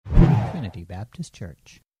Trinity Baptist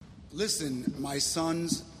Church. Listen, my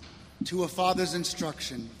sons, to a father's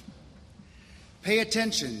instruction. Pay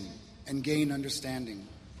attention and gain understanding.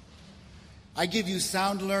 I give you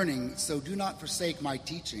sound learning, so do not forsake my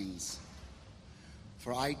teachings.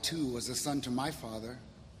 For I too was a son to my father,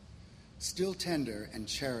 still tender and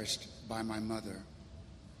cherished by my mother.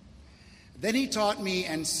 Then he taught me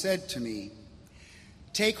and said to me,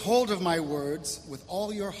 take hold of my words with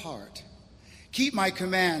all your heart. Keep my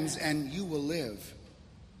commands and you will live.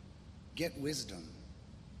 Get wisdom.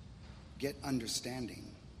 Get understanding.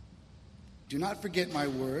 Do not forget my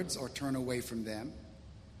words or turn away from them.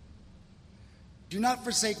 Do not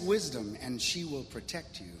forsake wisdom, and she will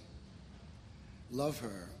protect you. Love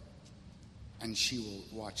her, and she will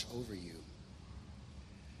watch over you.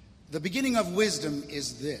 The beginning of wisdom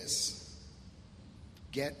is this: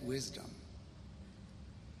 get wisdom.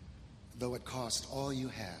 Though it cost all you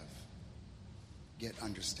have, get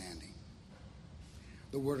understanding.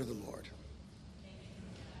 The word of the Lord.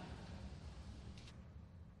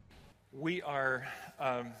 We are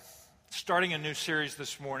starting a new series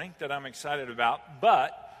this morning that I'm excited about,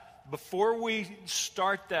 but before we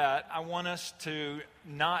start that, I want us to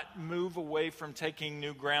not move away from taking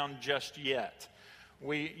new ground just yet.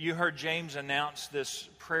 You heard James announce this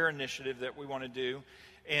prayer initiative that we want to do,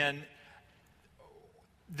 and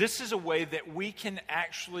this is a way that we can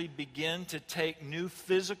actually begin to take new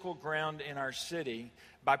physical ground in our city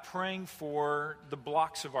by praying for the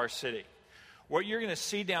blocks of our city. What you're going to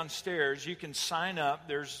see downstairs, you can sign up.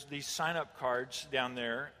 There's these sign-up cards down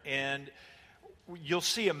there, and you'll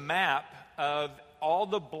see a map of all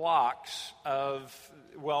the blocks of,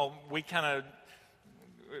 well, we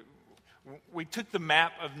took the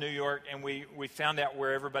map of New York, and we found out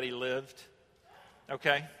where everybody lived,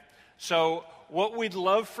 okay? So what we'd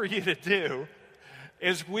love for you to do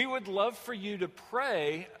is we would love for you to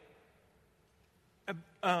pray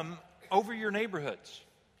over your neighborhoods.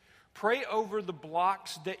 Pray over the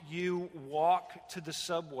blocks that you walk to the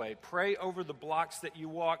subway. Pray over the blocks that you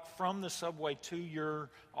walk from the subway to your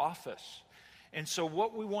office. And so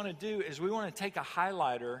what we want to do is we want to take a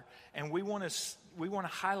highlighter and we want to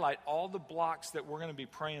highlight all the blocks that we're going to be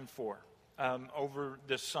praying for over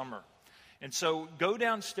this summer. And so go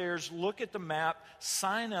downstairs, look at the map,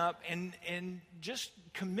 sign up, and just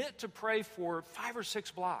commit to pray for 5 or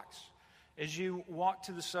 6 blocks. As you walk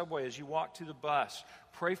to the subway, as you walk to the bus,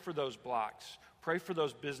 pray for those blocks. Pray for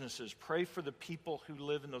those businesses. Pray for the people who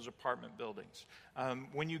live in those apartment buildings.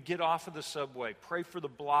 When you get off of the subway, pray for the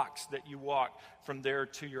blocks that you walk from there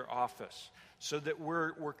to your office, so that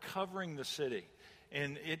we're covering the city.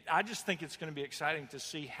 And I just think it's going to be exciting to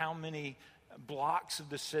see how many blocks of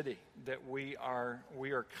the city that we are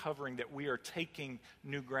covering, that we are taking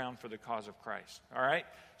new ground for the cause of Christ. All right?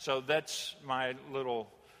 So that's my little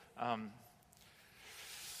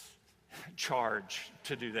charge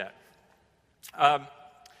to do that.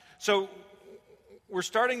 So we're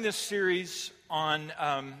starting this series on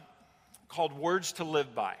called Words to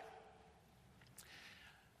Live By.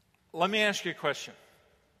 Let me ask you a question.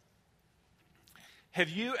 Have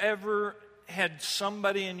you ever had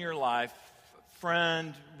somebody in your life,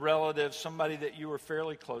 friend, relative, somebody that you were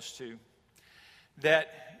fairly close to, that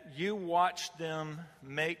you watched them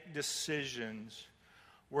make decisions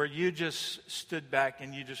where you just stood back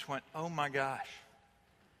and you just went, oh my gosh,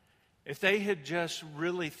 if they had just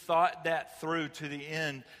really thought that through to the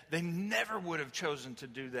end, they never would have chosen to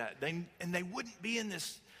do that. And they wouldn't be in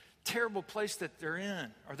this terrible place that they're in,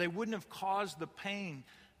 or they wouldn't have caused the pain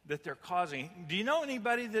that they're causing. Do you know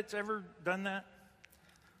anybody that's ever done that?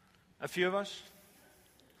 A few of us?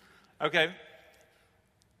 Okay.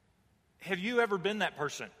 Have you ever been that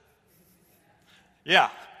person? Yeah.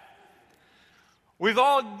 We've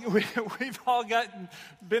all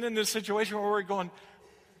been in this situation where we're going,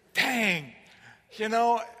 dang,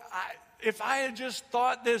 if I had just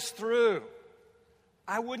thought this through,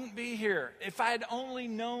 I wouldn't be here. If I had only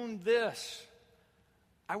known this,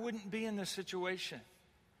 I wouldn't be in this situation.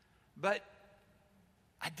 But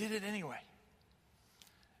I did it anyway.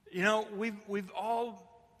 We've all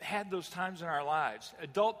had those times in our lives.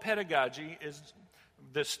 Adult pedagogy is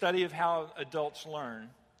the study of how adults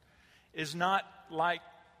learn, is not like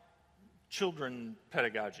child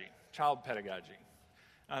pedagogy.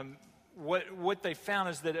 What they found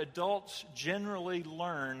is that adults generally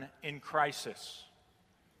learn in crisis.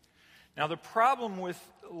 Now, the problem with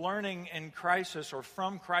learning in crisis or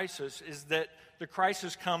from crisis is that the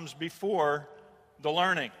crisis comes before the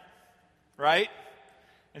learning, right?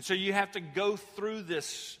 And so you have to go through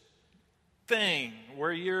this thing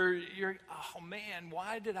where you're, oh man,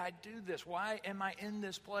 why did I do this? Why am I in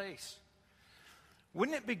this place?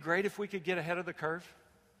 Wouldn't it be great if we could get ahead of the curve?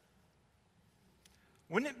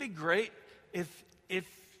 Wouldn't it be great if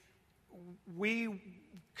we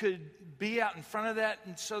could be out in front of that,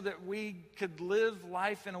 and so that we could live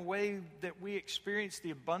life in a way that we experience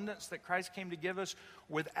the abundance that Christ came to give us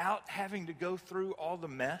without having to go through all the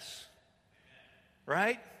mess?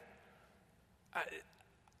 Right?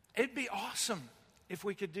 It'd be awesome if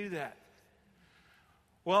we could do that.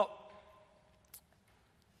 Well,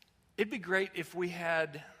 it'd be great if we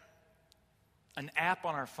had an app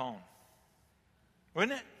on our phone.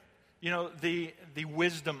 Wouldn't it? You know, the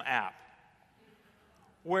Wisdom app,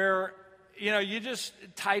 where, you know, you just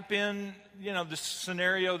type in, you know, the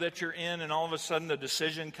scenario that you're in, and all of a sudden the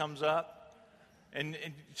decision comes up. And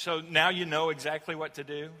so now you know exactly what to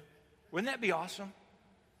do. Wouldn't that be awesome?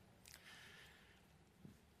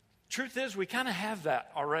 Truth is, we kind of have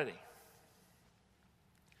that already.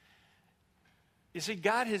 You see,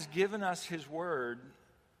 God has given us His Word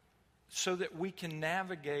so that we can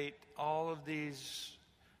navigate all of these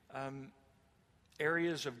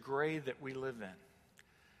areas of gray that we live in.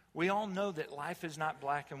 We all know that life is not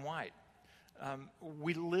black and white.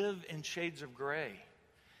 We live in shades of gray,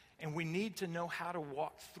 and we need to know how to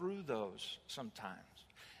walk through those sometimes.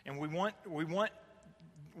 And we want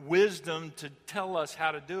wisdom to tell us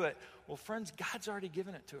how to do it. Well, friends, God's already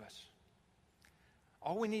given it to us.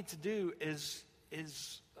 All we need to do is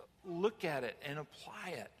look at it and apply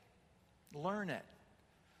it, learn it.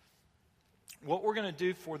 What we're going to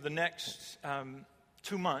do for the next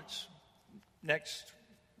 2 months, next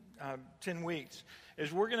 10 weeks,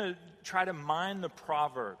 is we're going to try to mine the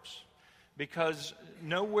Proverbs, because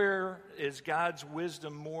nowhere is God's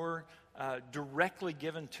wisdom more directly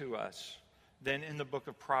given to us than in the book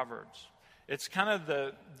of Proverbs. It's kind of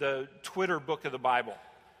the Twitter book of the Bible.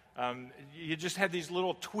 You just have these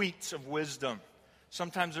little tweets of wisdom.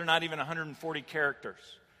 Sometimes they're not even 140 characters.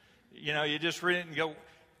 You know, you just read it and go,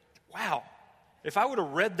 wow, if I would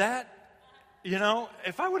have read that, you know,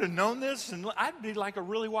 if I would have known this, and I'd be like a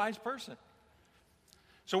really wise person.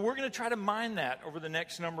 So we're going to try to mine that over the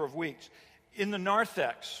next number of weeks. In the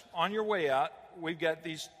narthex, on your way out, we've got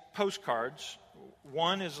these postcards.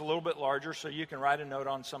 One is a little bit larger, so you can write a note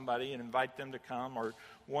on somebody and invite them to come, or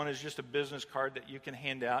one is just a business card that you can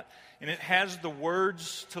hand out. And it has the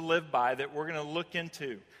words to live by that we're going to look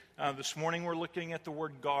into. This morning we're looking at the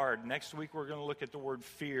word guard. Next week we're going to look at the word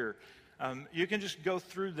fear. You can just go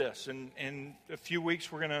through this. And in a few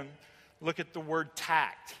weeks we're going to look at the word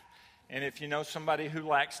tact. And if you know somebody who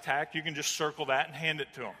lacks tact, you can just circle that and hand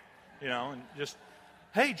it to them. You know, and just,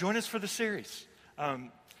 hey, join us for the series.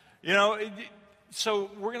 You know,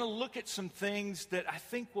 so we're going to look at some things that I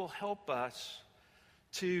think will help us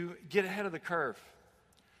to get ahead of the curve,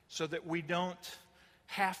 so that we don't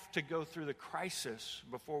have to go through the crisis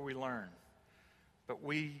before we learn, but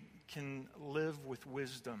we can live with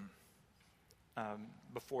wisdom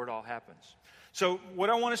before it all happens. So what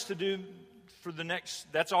I want us to do for the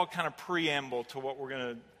next, that's all kind of preamble to what we're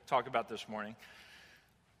going to talk about this morning.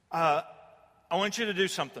 I want you to do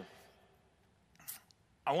something.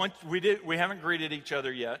 We haven't greeted each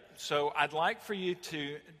other yet, so I'd like for you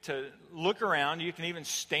to look around. You can even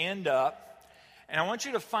stand up, and I want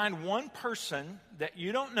you to find one person that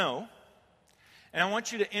you don't know, and I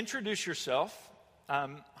want you to introduce yourself.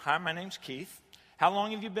 Hi, my name's Keith. How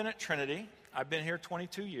long have you been at Trinity? I've been here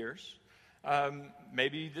 22 years.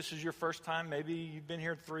 Maybe this is your first time. Maybe you've been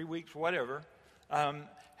here 3 weeks, whatever.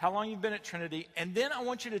 How long you've been at Trinity. And then I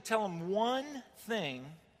want you to tell them one thing,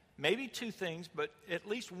 maybe two things, but at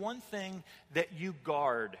least one thing that you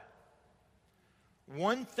guard.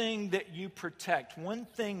 One thing that you protect. One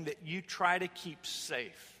thing that you try to keep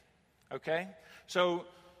safe. Okay? So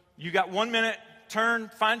you got 1 minute. Turn,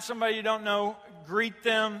 find somebody you don't know, greet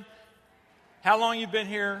them. How long you been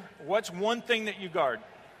here? What's one thing that you guard?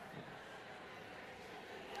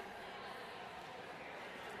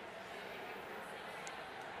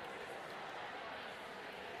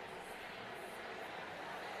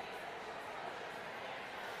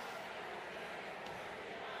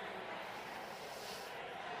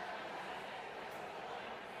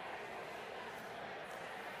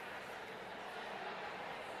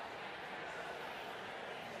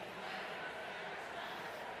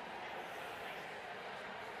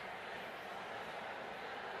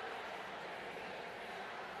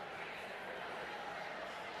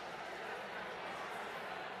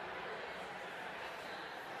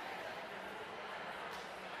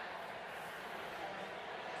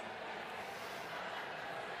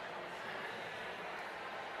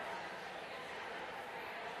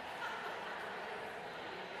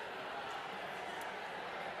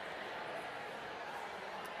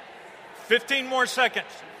 15 more seconds.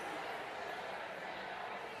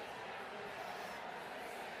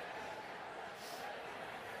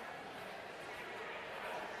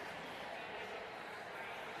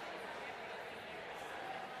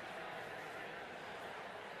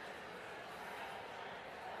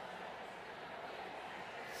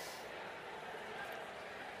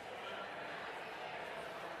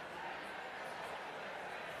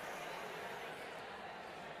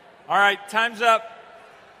 All right, time's up.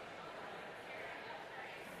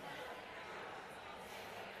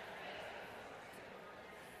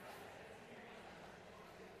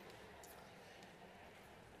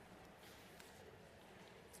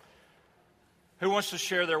 Who wants to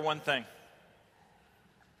share their one thing?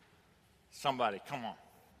 Somebody, come on.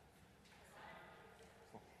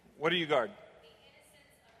 What do you guard?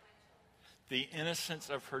 The innocence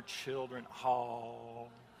of her children. Oh.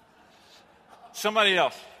 Somebody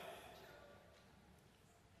else.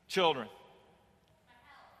 Children.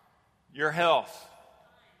 Your health.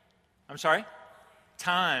 I'm sorry?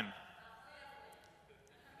 Time.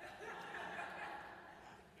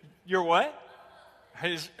 Your what?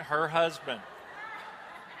 Her husband.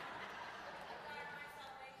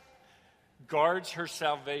 Guards her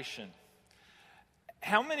salvation.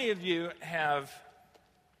 How many of you have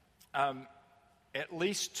at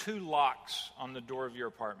least 2 locks on the door of your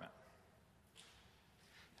apartment?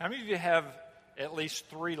 How many of you have at least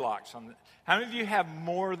 3 locks on the... How many of you have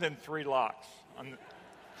more than 3 locks on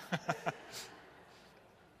the...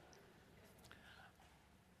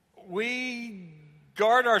 We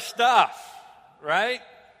guard our stuff, right?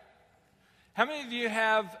 How many of you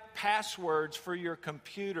have passwords for your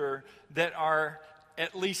computer that are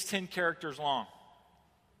at least 10 characters long?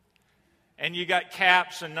 And you got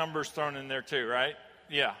caps and numbers thrown in there too, right?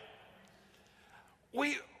 Yeah.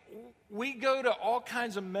 We go to all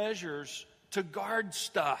kinds of measures to guard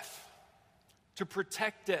stuff, to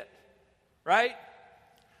protect it, right?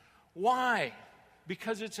 Why?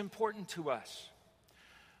 Because it's important to us.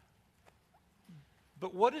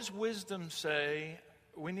 But what does wisdom say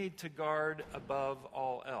we need to guard above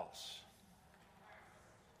all else?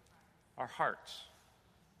 Our hearts.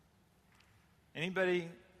 Anybody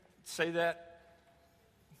say that?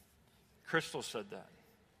 Crystal said that.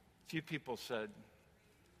 A few people said,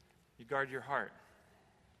 you guard your heart.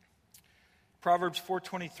 Proverbs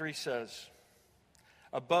 4:23 says,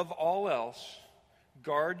 above all else,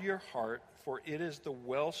 guard your heart, for it is the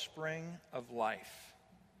wellspring of life.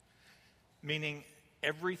 Meaning,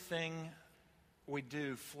 everything we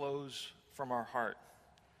do flows from our heart.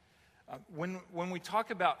 When we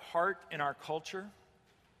talk about heart in our culture,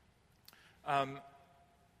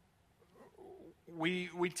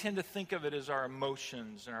 we tend to think of it as our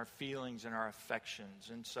emotions and our feelings and our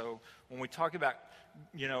affections. And so when we talk about,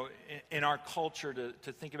 in our culture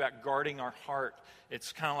to think about guarding our heart,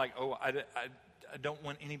 it's kind of like, I don't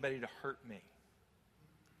want anybody to hurt me.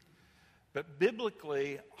 But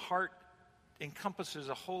biblically, heart encompasses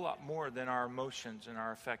a whole lot more than our emotions and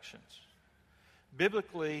our affections.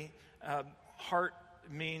 Biblically, heart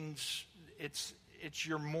means it's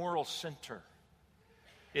your moral center.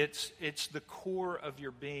 It's the core of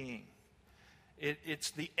your being.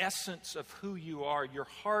 It's the essence of who you are. Your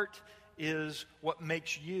heart is what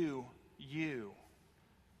makes you, you.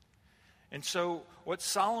 And so what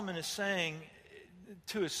Solomon is saying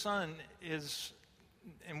to his son is,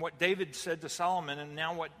 and what David said to Solomon, and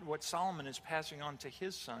now what Solomon is passing on to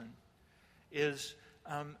his son, is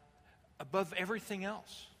above everything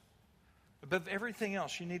else. Above everything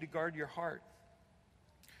else, you need to guard your heart.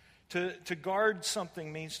 To guard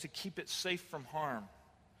something means to keep it safe from harm,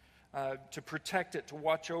 to protect it, to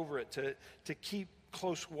watch over it, to keep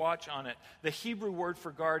close watch on it. The Hebrew word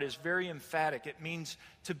for guard is very emphatic. It means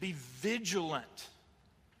to be vigilant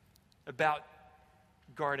about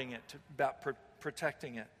guarding it, about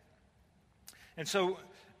protecting it. And so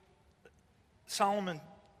Solomon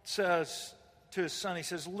says to his son, he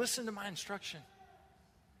says, listen to my instruction.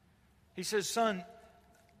 He says, son,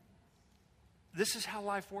 this is how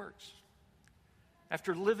life works.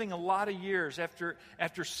 After living a lot of years, after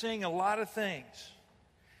seeing a lot of things,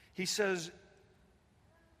 he says,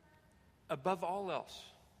 above all else,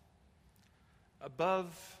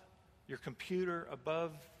 above your computer,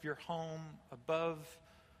 above your home, above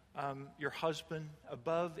your husband,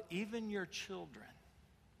 above even your children,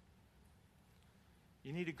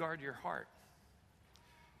 you need to guard your heart,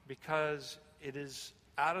 because it is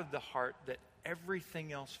out of the heart that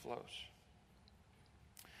everything else flows.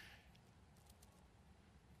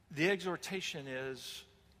 The exhortation is,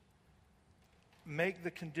 make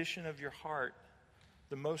the condition of your heart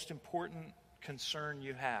the most important concern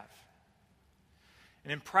you have.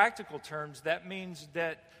 And in practical terms, that means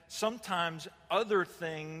that sometimes other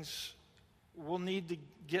things will need to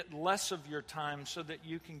get less of your time so that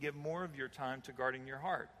you can give more of your time to guarding your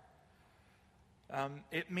heart.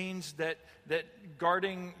 It means that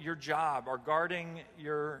guarding your job, or guarding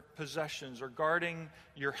your possessions, or guarding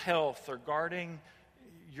your health, or guarding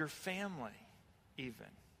your family even,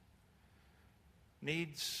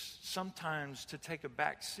 needs sometimes to take a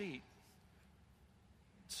back seat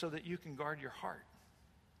so that you can guard your heart.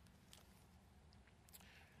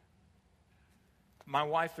 My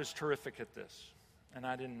wife is terrific at this, and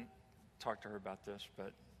I didn't talk to her about this,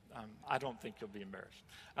 but I don't think you'll be embarrassed.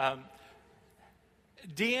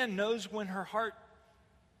 Deanne knows when her heart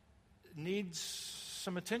needs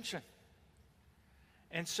some attention.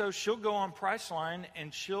 And so she'll go on Priceline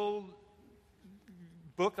and she'll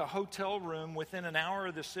book a hotel room within an hour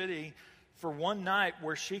of the city for one night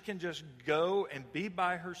where she can just go and be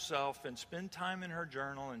by herself and spend time in her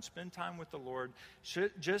journal and spend time with the Lord,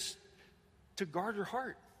 just to guard her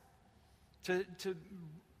heart, to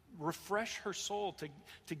refresh her soul,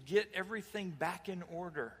 to get everything back in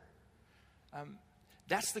order.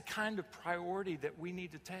 That's the kind of priority that we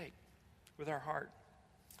need to take with our heart.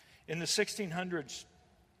 In the 1600s,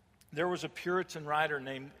 there was a Puritan writer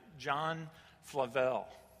named John Flavel,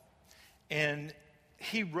 and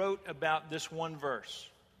he wrote about this one verse,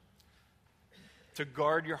 to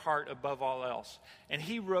guard your heart above all else. And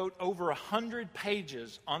he wrote over 100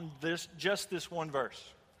 pages on just this one verse,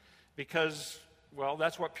 because, well,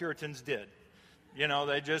 that's what Puritans did. You know,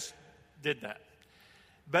 they just did that.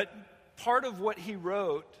 But part of what he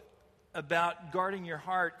wrote about guarding your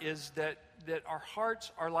heart is that our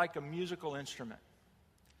hearts are like a musical instrument.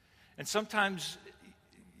 And sometimes,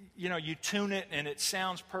 you know, you tune it and it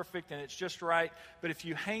sounds perfect and it's just right. But if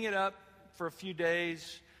you hang it up for a few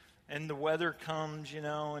days and the weather comes, you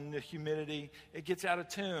know, and the humidity, it gets out of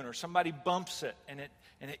tune. Or somebody bumps it and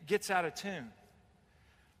it gets out of tune.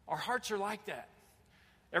 Our hearts are like that.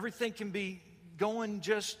 Everything can be going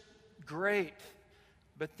just great,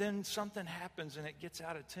 but then something happens and it gets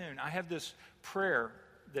out of tune. I have this prayer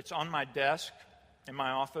that's on my desk in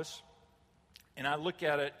my office, and I look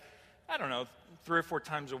at it, I don't know, 3 or 4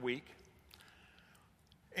 times a week.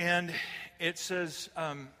 And it says,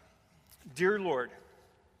 Dear Lord,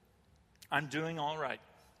 I'm doing all right.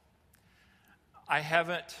 I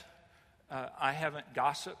haven't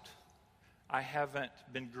gossiped. I haven't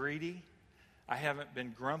been greedy. I haven't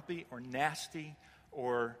been grumpy or nasty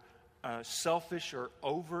or selfish or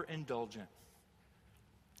overindulgent.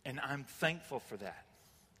 And I'm thankful for that.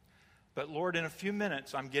 But Lord, in a few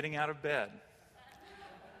minutes, I'm getting out of bed.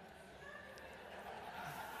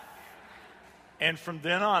 And from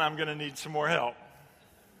then on, I'm going to need some more help.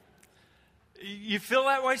 You feel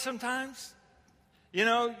that way sometimes? You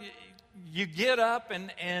know, you get up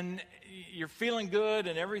and you're feeling good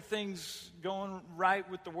and everything's going right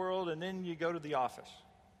with the world, and then you go to the office.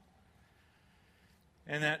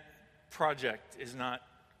 And that project is not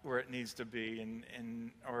where it needs to be,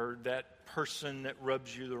 or that person that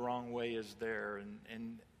rubs you the wrong way is there,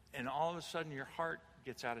 and all of a sudden your heart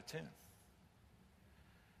gets out of tune.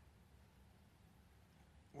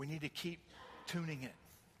 We need to keep tuning it.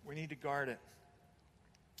 We need to guard it.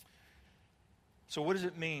 So what does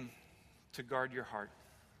it mean to guard your heart?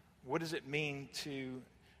 What does it mean to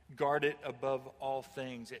guard it above all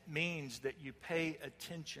things? It means that you pay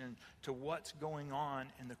attention to what's going on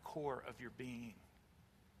in the core of your being.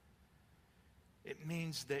 It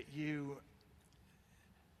means that you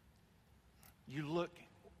look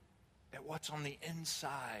at what's on the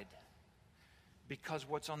inside, because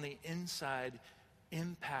what's on the inside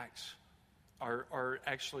impacts, or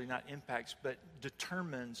actually not impacts, but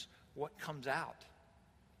determines what comes out.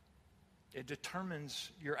 It determines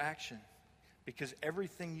your action, because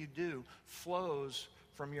everything you do flows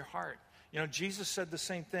from your heart. You know, Jesus said the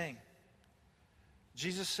same thing.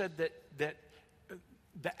 Jesus said that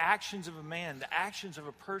the actions of a man, the actions of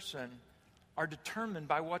a person are determined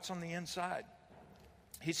by what's on the inside.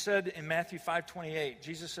 He said in Matthew 5:28,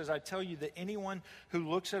 Jesus says, I tell you that anyone who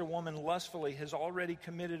looks at a woman lustfully has already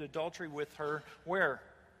committed adultery with her, where?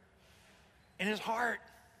 In his heart.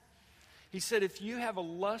 He said, if you have a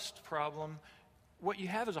lust problem, what you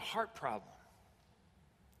have is a heart problem.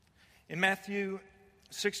 In Matthew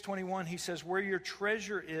 6:21, he says, where your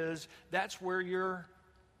treasure is, that's where your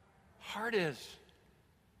heart is.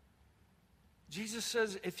 Jesus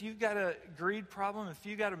says, if you've got a greed problem, if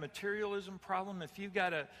you've got a materialism problem, if you've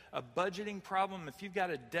got a budgeting problem, if you've got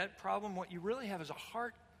a debt problem, what you really have is a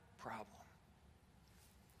heart problem.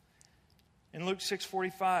 In Luke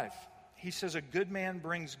 6:45, he says, a good man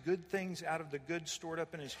brings good things out of the good stored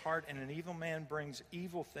up in his heart, and an evil man brings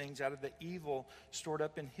evil things out of the evil stored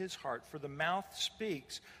up in his heart. For the mouth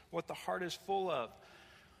speaks what the heart is full of.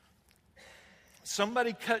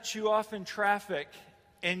 Somebody cuts you off in traffic,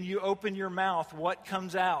 and you open your mouth, what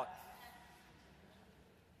comes out?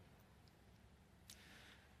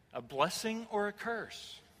 A blessing or a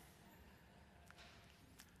curse?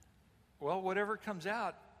 Well, whatever comes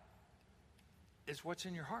out is what's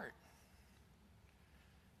in your heart.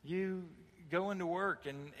 You go into work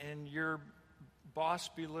and your boss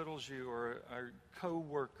belittles you, or a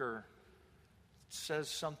co-worker says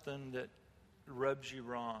something that rubs you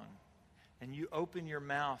wrong, and you open your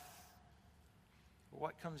mouth,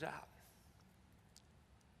 what comes out?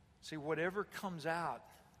 See, whatever comes out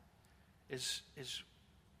is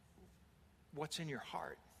what's in your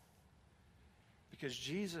heart. Because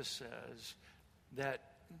Jesus says that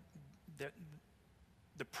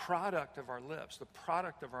the product of our lips, the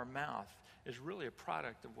product of our mouth, is really a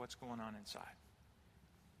product of what's going on inside.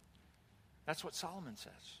 That's what Solomon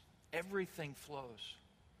says. Everything flows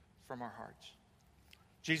from our hearts.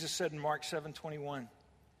 Jesus said in Mark 7:21,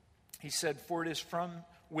 he said, for it is from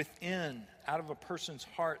within, out of a person's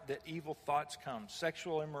heart, that evil thoughts come.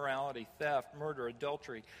 Sexual immorality, theft, murder,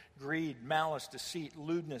 adultery, greed, malice, deceit,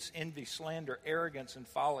 lewdness, envy, slander, arrogance, and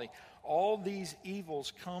folly. All these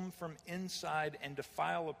evils come from inside and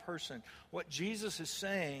defile a person. What Jesus is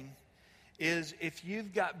saying is, if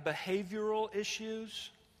you've got behavioral issues,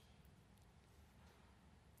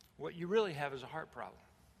 what you really have is a heart problem.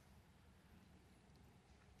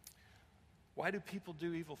 Why do people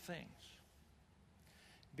do evil things?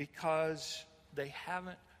 Because they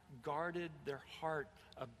haven't guarded their heart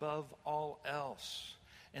above all else.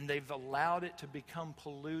 And they've allowed it to become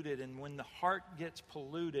polluted. And when the heart gets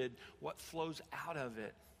polluted, what flows out of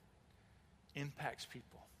it impacts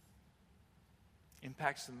people.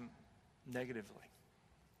 Impacts them negatively.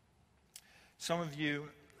 Some of you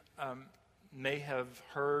may have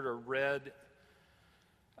heard or read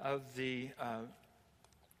of the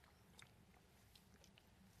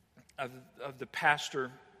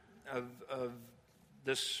pastor of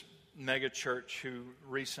this mega church who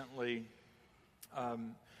recently,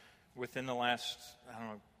 within the last,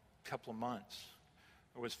 couple of months,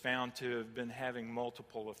 was found to have been having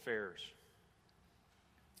multiple affairs.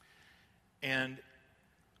 And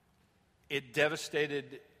it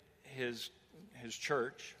devastated his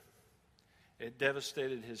church. It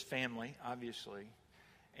devastated his family, obviously.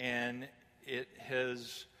 And it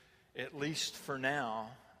has, at least for now,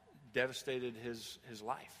 devastated his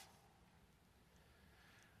life.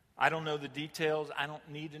 I don't know the details. I don't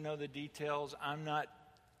need to know the details. I'm not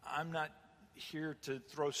here to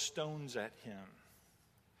throw stones at him.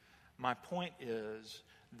 My point is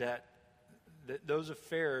that those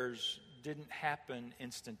affairs didn't happen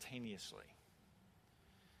instantaneously.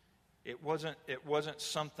 It wasn't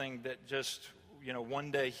something that just,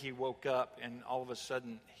 one day he woke up and all of a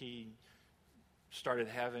sudden he started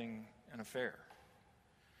having an affair.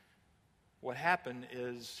 What happened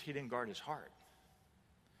is he didn't guard his heart.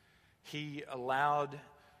 He allowed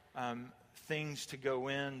things to go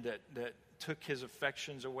in that took his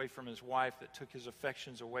affections away from his wife, that took his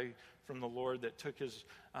affections away from the Lord, that took his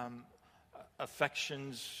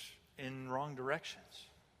affections in wrong directions.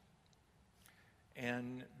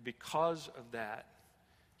 And because of that,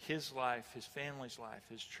 his life, his family's life,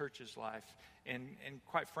 his church's life, and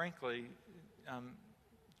quite frankly,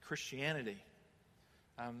 Christianity,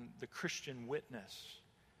 the Christian witness,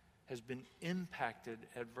 has been impacted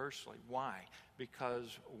adversely. Why?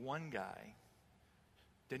 Because one guy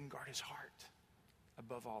didn't guard his heart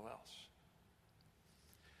above all else.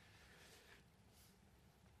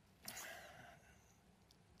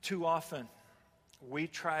 Too often, we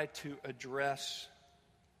try to address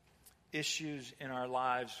issues in our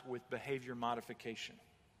lives with behavior modification.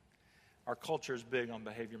 Our culture is big on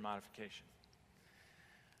behavior modification.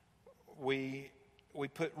 We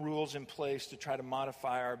put rules in place to try to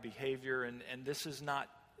modify our behavior, and this is not,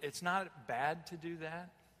 it's not bad to do that,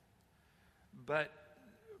 but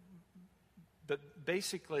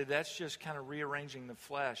basically that's just kind of rearranging the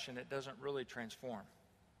flesh, and it doesn't really transform.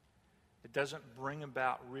 It doesn't bring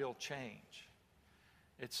about real change.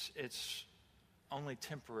 It's only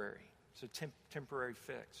temporary. It's a temporary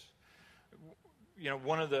fix.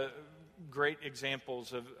 One of the great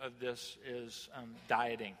examples of this is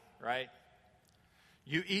dieting, right?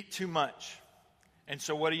 You eat too much, and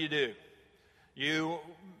so what do? You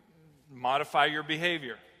modify your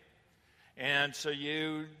behavior. And so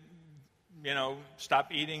you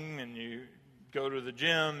stop eating and you go to the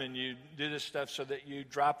gym and you do this stuff so that you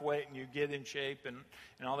drop weight and you get in shape and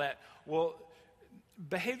all that. Well,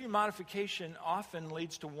 behavior modification often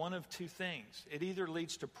leads to one of two things. It either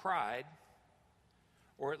leads to pride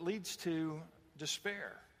or it leads to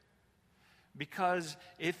despair. Because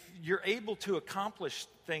if you're able to accomplish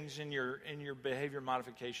things in your behavior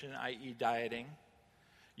modification, i.e. dieting,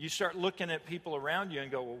 you start looking at people around you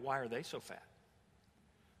and go, well, why are they so fat?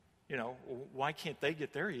 Why can't they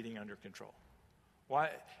get their eating under control? Why?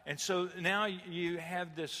 And so now you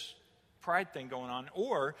have this pride thing going on,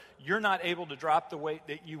 or you're not able to drop the weight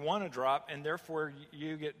that you want to drop, and therefore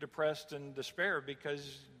you get depressed and despair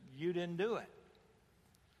because you didn't do it.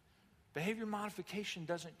 Behavior modification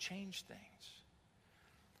doesn't change things.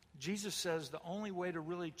 Jesus says the only way to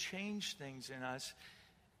really change things in us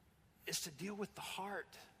is to deal with the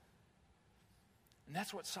heart. And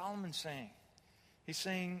that's what Solomon's saying. He's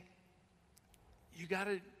saying, you got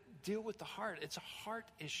to deal with the heart. It's a heart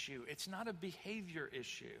issue. It's not a behavior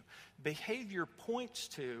issue. Behavior points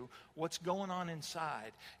to what's going on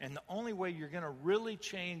inside. And the only way you're going to really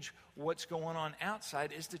change what's going on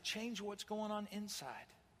outside is to change what's going on inside.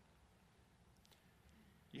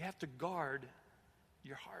 You have to guard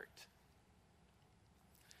your heart.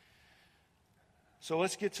 So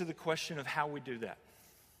let's get to the question of how we do that.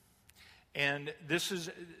 And this is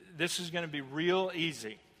going to be real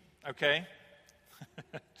easy, okay?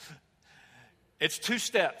 It's 2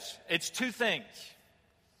 steps. It's 2 things.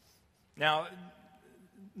 Now,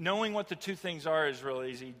 knowing what the 2 things are is real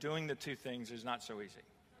easy. Doing the 2 things is not so easy.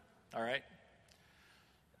 All right?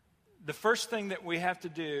 The first thing that we have to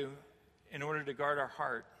do in order to guard our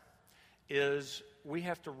heart is we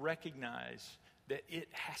have to recognize that it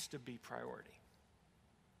has to be priority.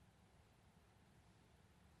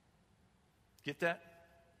 Get that?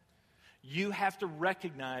 You have to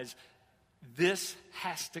recognize this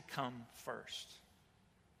has to come first.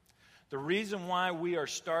 The reason why we are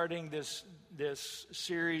starting this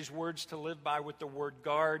series, Words to Live By, with the word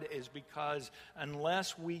guard is because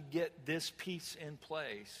unless we get this piece in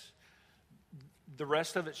place, the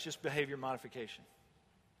rest of it's just behavior modification.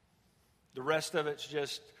 The rest of it's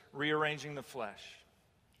just rearranging the flesh.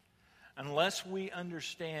 Unless we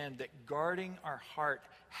understand that guarding our heart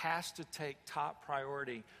has to take top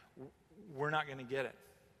priority, we're not going to get it.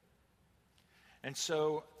 And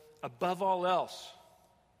so, above all else,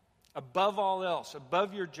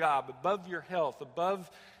 above your job, above your health, above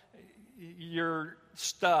your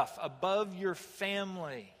stuff, above your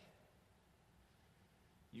family,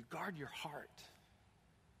 you guard your heart.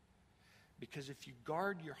 Because if you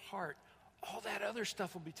guard your heart, all that other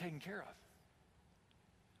stuff will be taken care of.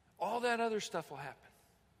 All that other stuff will happen.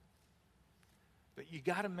 But you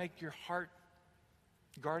got to make your heart,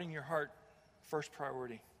 guarding your heart, first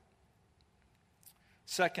priority.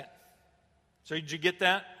 Second, so did you get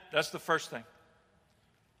that? That's the first thing.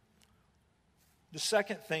 The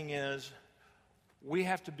second thing is we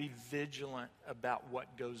have to be vigilant about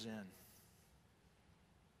what goes in.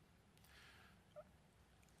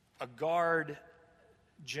 A guard,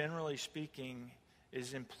 generally speaking,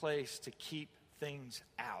 is in place to keep things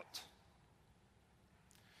out.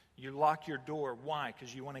 You lock your door. Why?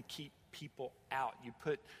 Because you want to keep people out. You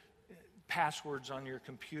put passwords on your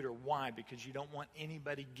computer. Why? Because you don't want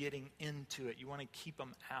anybody getting into it. You want to keep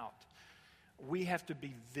them out. We have to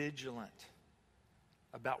be vigilant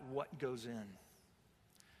about what goes in.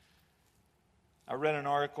 I read an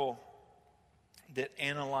article that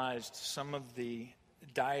analyzed some of the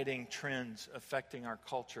dieting trends affecting our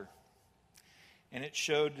culture. And it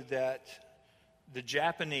showed that the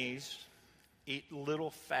Japanese eat little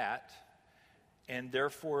fat, and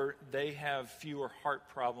therefore they have fewer heart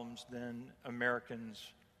problems than Americans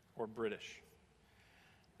or British.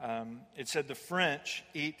 It said the French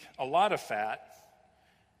eat a lot of fat,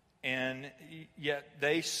 and yet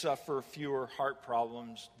they suffer fewer heart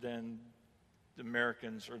problems than the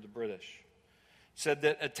Americans or the British. It said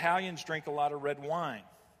that Italians drink a lot of red wine,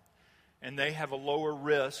 and they have a lower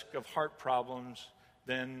risk of heart problems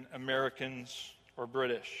than Americans or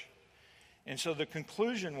British. And so the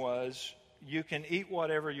conclusion was, you can eat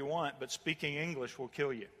whatever you want, but speaking English will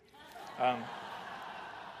kill you.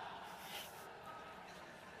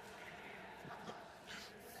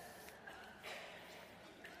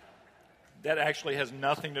 That actually has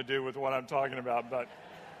nothing to do with what I'm talking about, but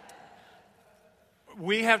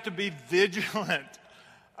we have to be vigilant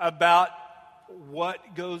about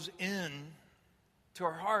what goes in to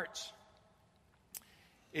our hearts.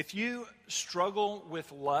 If you struggle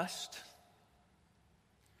with lust,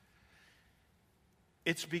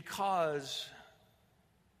 it's because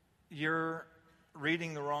you're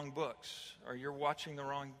reading the wrong books, or you're watching the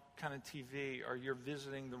wrong kind of TV, or you're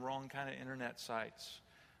visiting the wrong kind of internet sites.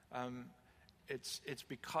 It's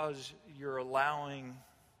because you're allowing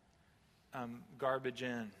garbage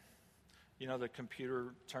in. You know the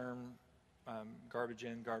computer term, garbage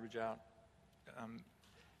in, garbage out.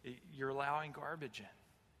 You're allowing garbage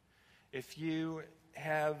in. If you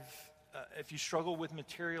struggle with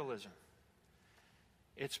materialism,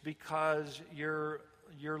 it's because you're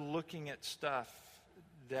looking at stuff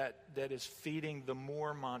that is feeding the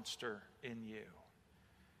more monster in you,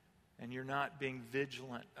 and you're not being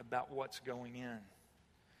vigilant about what's going in.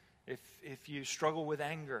 If you struggle with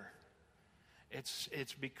anger,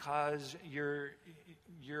 it's because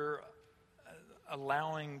you're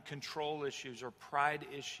allowing control issues or pride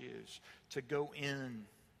issues to go in.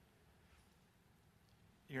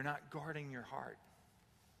 You're not guarding your heart.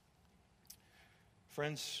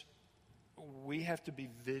 Friends, we have to be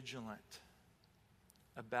vigilant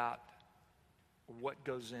about what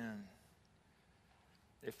goes in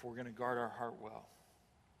if we're going to guard our heart well.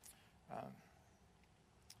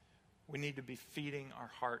 We need to be feeding our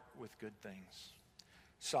heart with good things.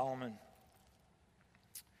 Solomon,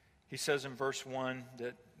 he says in verse 1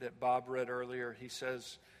 that Bob read earlier, he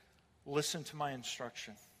says, listen to my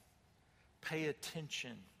instruction. Pay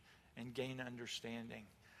attention and gain understanding.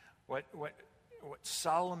 What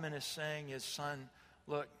Solomon is saying is, son,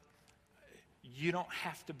 look, you don't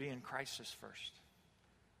have to be in crisis first.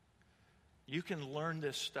 You can learn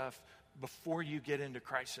this stuff before you get into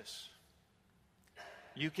crisis.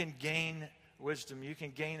 You can gain wisdom. You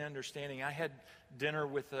can gain understanding. I had dinner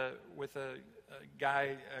with a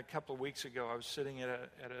guy a couple of weeks ago. I was sitting at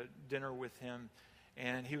a dinner with him,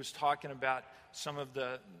 and he was talking about some of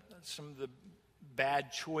the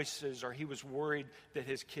bad choices, or he was worried that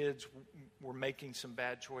his kids were making some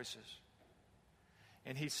bad choices.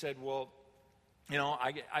 And he said, well, you know,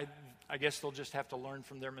 I guess they'll just have to learn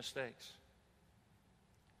from their mistakes.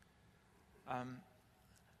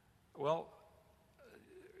 Well,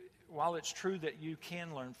 while it's true that you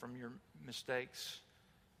can learn from your mistakes,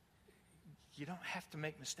 you don't have to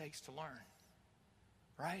make mistakes to learn,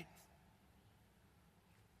 right?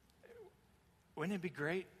 Wouldn't it be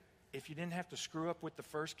great if you didn't have to screw up with the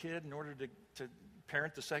first kid in order to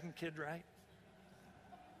parent the second kid right?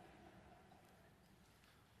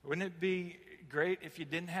 Wouldn't it be great if you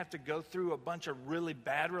didn't have to go through a bunch of really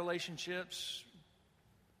bad relationships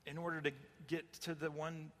in order to get to the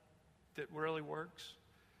one that really works?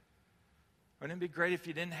 Wouldn't it be great if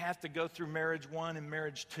you didn't have to go through marriage 1 and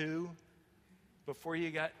marriage 2 before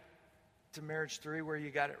you got to marriage 3 where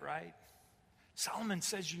you got it right? Solomon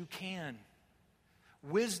says you can.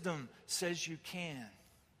 Wisdom says you can.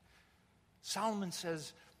 Solomon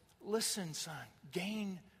says, listen, son,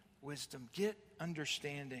 gain wisdom, get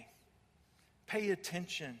understanding. Pay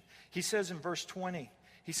attention. He says in verse 20,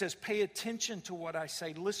 he says, pay attention to what I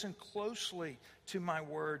say. Listen closely to my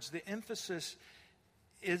words. The emphasis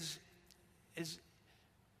is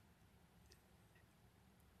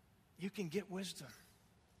you can get wisdom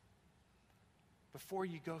before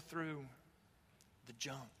you go through the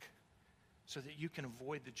junk so that you can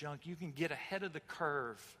avoid the junk. You can get ahead of the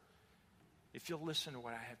curve if you'll listen to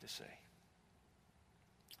what I have to say.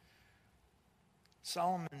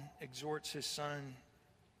 Solomon exhorts his son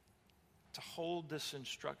to hold this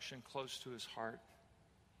instruction close to his heart.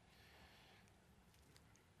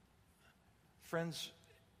 Friends,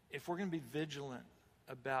 if we're going to be vigilant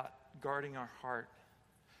about guarding our heart,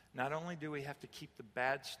 not only do we have to keep the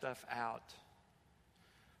bad stuff out,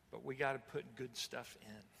 but we got to put good stuff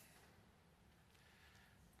in.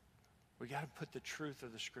 We got to put the truth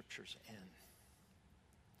of the scriptures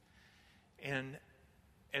in. And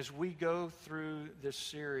as we go through this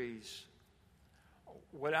series,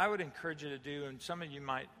 what I would encourage you to do, and some of you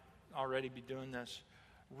might already be doing this,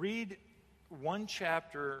 read one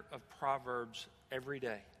chapter of Proverbs every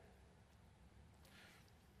day.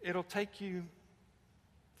 It'll take you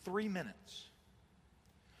 3 minutes.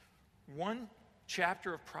 One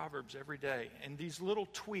chapter of Proverbs every day, and these little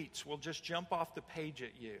tweets will just jump off the page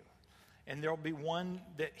at you. And there'll be one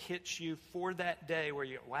that hits you for that day where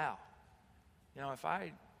you go, wow, you know, if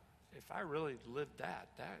I really lived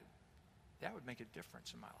that would make a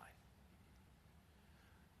difference in my life.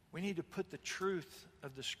 We need to put the truth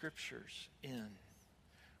of the scriptures in.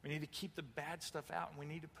 We need to keep the bad stuff out, and we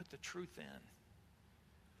need to put the truth in.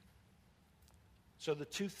 So the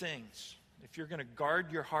two things, if you're going to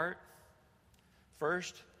guard your heart,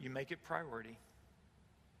 first, you make it priority.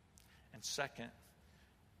 And second,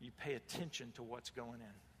 you pay attention to what's going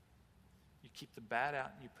in. You keep the bad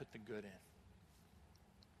out and you put the good in.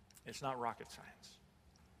 It's not rocket science.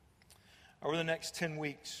 Over the next 10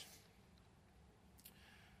 weeks,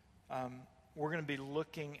 we're going to be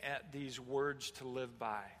looking at these words to live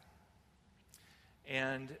by.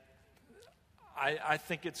 And I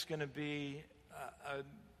think it's going to be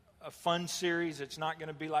a fun series. It's not going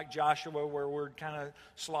to be like Joshua, where we're kind of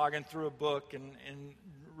slogging through a book and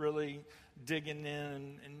really digging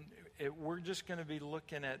in. We're just going to be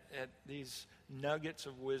looking at these nuggets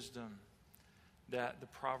of wisdom that the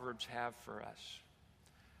Proverbs have for us.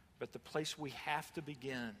 But the place we have to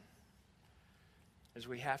begin is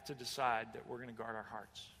we have to decide that we're going to guard our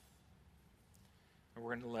hearts. And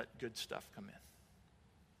we're going to let good stuff come in.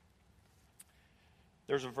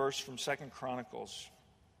 There's a verse from 2 Chronicles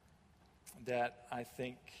that I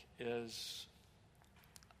think is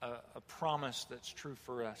a promise that's true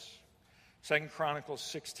for us. 2 Chronicles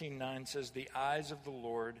 16:9 says, "The eyes of the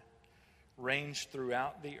Lord range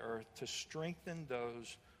throughout the earth to strengthen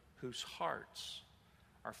those whose hearts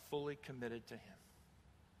are fully committed to Him."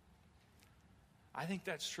 I think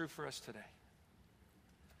that's true for us today.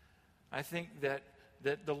 I think that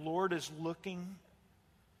the Lord is looking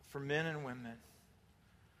for men and women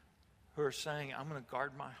who are saying, I'm going to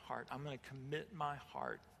guard my heart. I'm going to commit my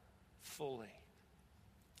heart fully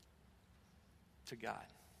to God.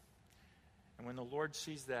 And when the Lord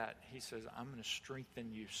sees that, He says, I'm going to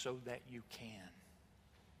strengthen you so that you can.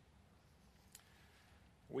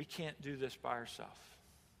 We can't do this by ourselves.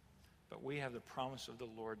 But we have the promise of the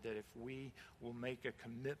Lord that if we will make a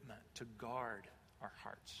commitment to guard our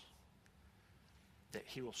hearts, that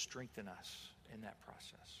He will strengthen us in that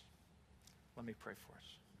process. Let me pray for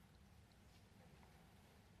us.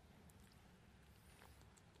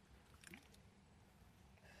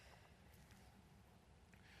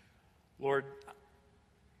 Lord,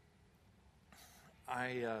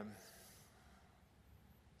 I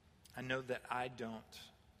know that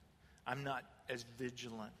I'm not as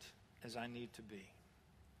vigilant as I need to be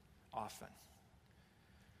often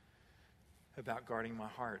about guarding my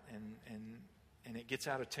heart, and it gets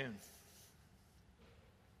out of tune.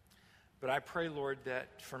 But I pray, Lord,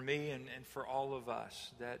 that for me and for all of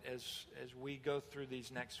us, that as we go through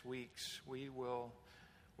these next weeks, we will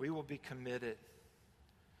be committed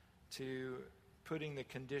to putting the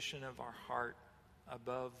condition of our heart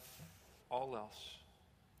above all else,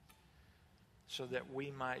 so that we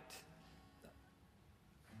might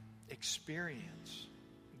experience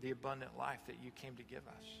the abundant life that you came to give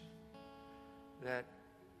us. That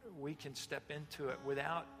we can step into it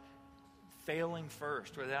without failing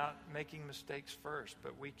first, without making mistakes first,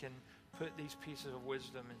 but we can put these pieces of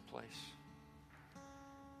wisdom in place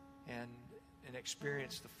and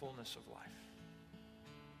experience the fullness of life.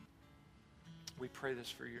 We pray this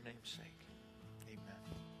for your name's sake.